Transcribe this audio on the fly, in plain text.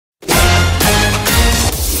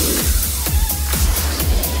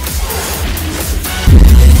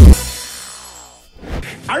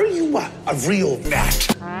a real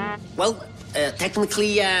gnat? Well,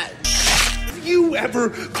 technically, Have you ever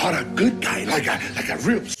caught a good guy like a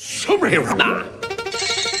real superhero? nah.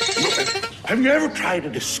 Have you ever tried a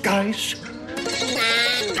disguise?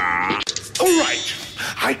 All right.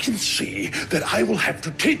 I can see that I will have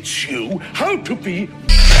to teach you how to be.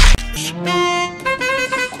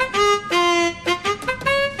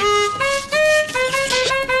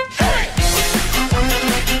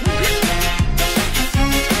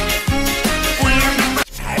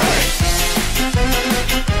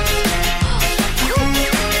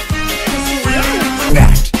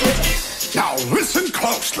 Now listen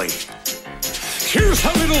closely. Here's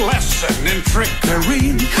a little lesson in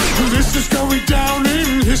trickery. This is going down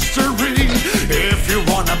in history. If you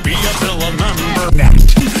wanna be a villain member,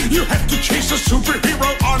 you have to chase a superhero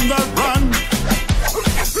on the run.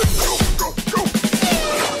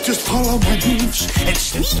 Just follow my moves and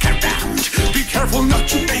sneak around. Be careful not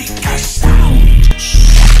to make a sound.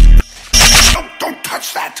 Don't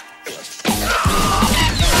touch that.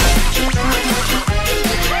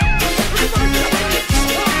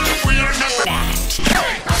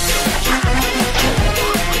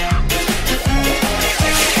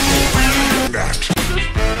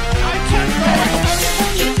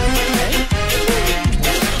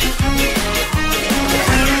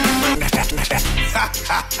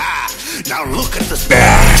 Now look at this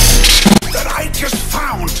that I just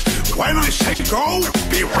found. When I say go,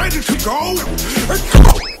 be ready to go.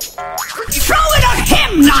 Throw it on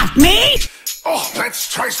him, not me! Oh,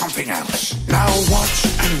 let's try something else. Now watch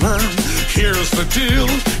and learn. Here's the deal.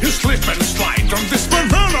 You slip and